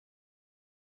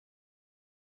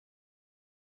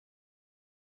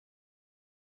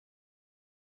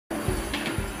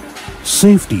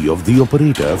Safety of the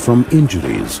operator from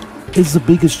injuries is the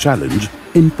biggest challenge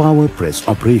in power press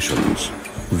operations.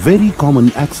 Very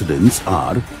common accidents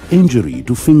are injury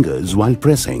to fingers while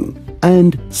pressing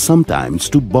and sometimes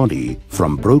to body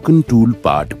from broken tool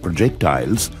part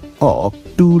projectiles or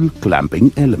tool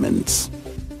clamping elements.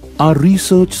 Our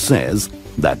research says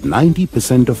that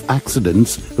 90% of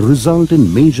accidents result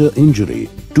in major injury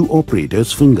to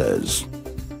operators' fingers.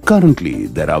 Currently,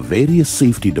 there are various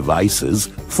safety devices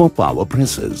for power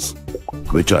presses,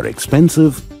 which are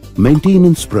expensive,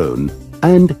 maintenance-prone,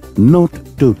 and not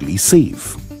totally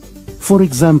safe. For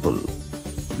example,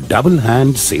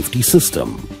 double-hand safety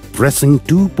system, pressing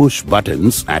 2 push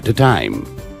buttons at a time.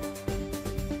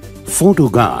 Photo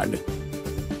guard,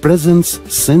 presence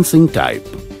sensing type,